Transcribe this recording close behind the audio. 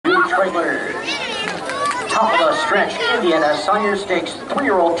trailers. Top of the stretch, Indiana Sire Stakes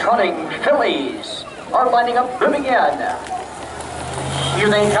 3-year-old trotting fillies are lining up to begin. Here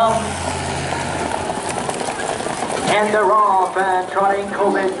they come. And they're off and trotting.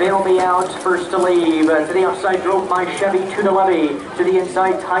 COVID, bail me out. First to leave. To the outside, Drovemychevytodalevy. To the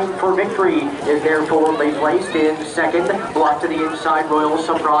inside, Time for Victory is there forwardly placed in second. Block to the inside, Royal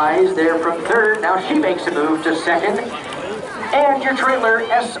Surprise. There from third. Now she makes a move to second. And your trailer,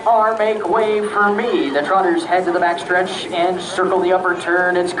 SR, make way for me. The trotters head to the backstretch and circle the upper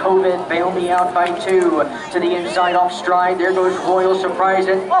turn. It's COVID, bail me out by 2. To the inside, off stride, there goes Royal Surprise,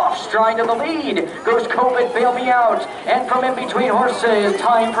 and off stride to the lead goes COVID, bail me out. And from in between horses,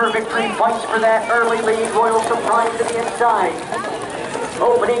 Time for Victory fights for that early lead. Royal Surprise to the inside.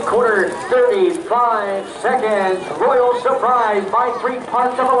 Opening quarter, 35 seconds. Royal Surprise by 3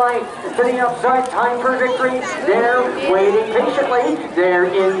 parts of a length. To the outside, Time for Victory. They're waiting patiently. They're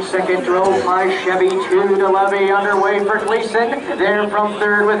in second. Drovemychevytodalevy underway for Gleason. They're from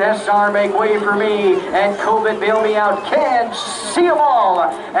third with SR, make way for me. And COVID, bail me out. Can't see them all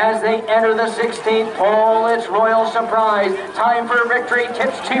as they enter the 16th pole. It's Royal Surprise. Time for Victory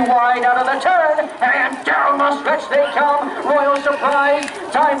tips too wide out of the turn. And down the stretch they come. Royal Surprise.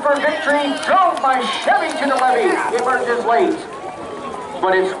 Time for Victory, Drovemychevytodalevy emerges late.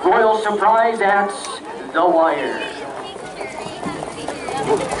 But it's Royal Surprise at the wire.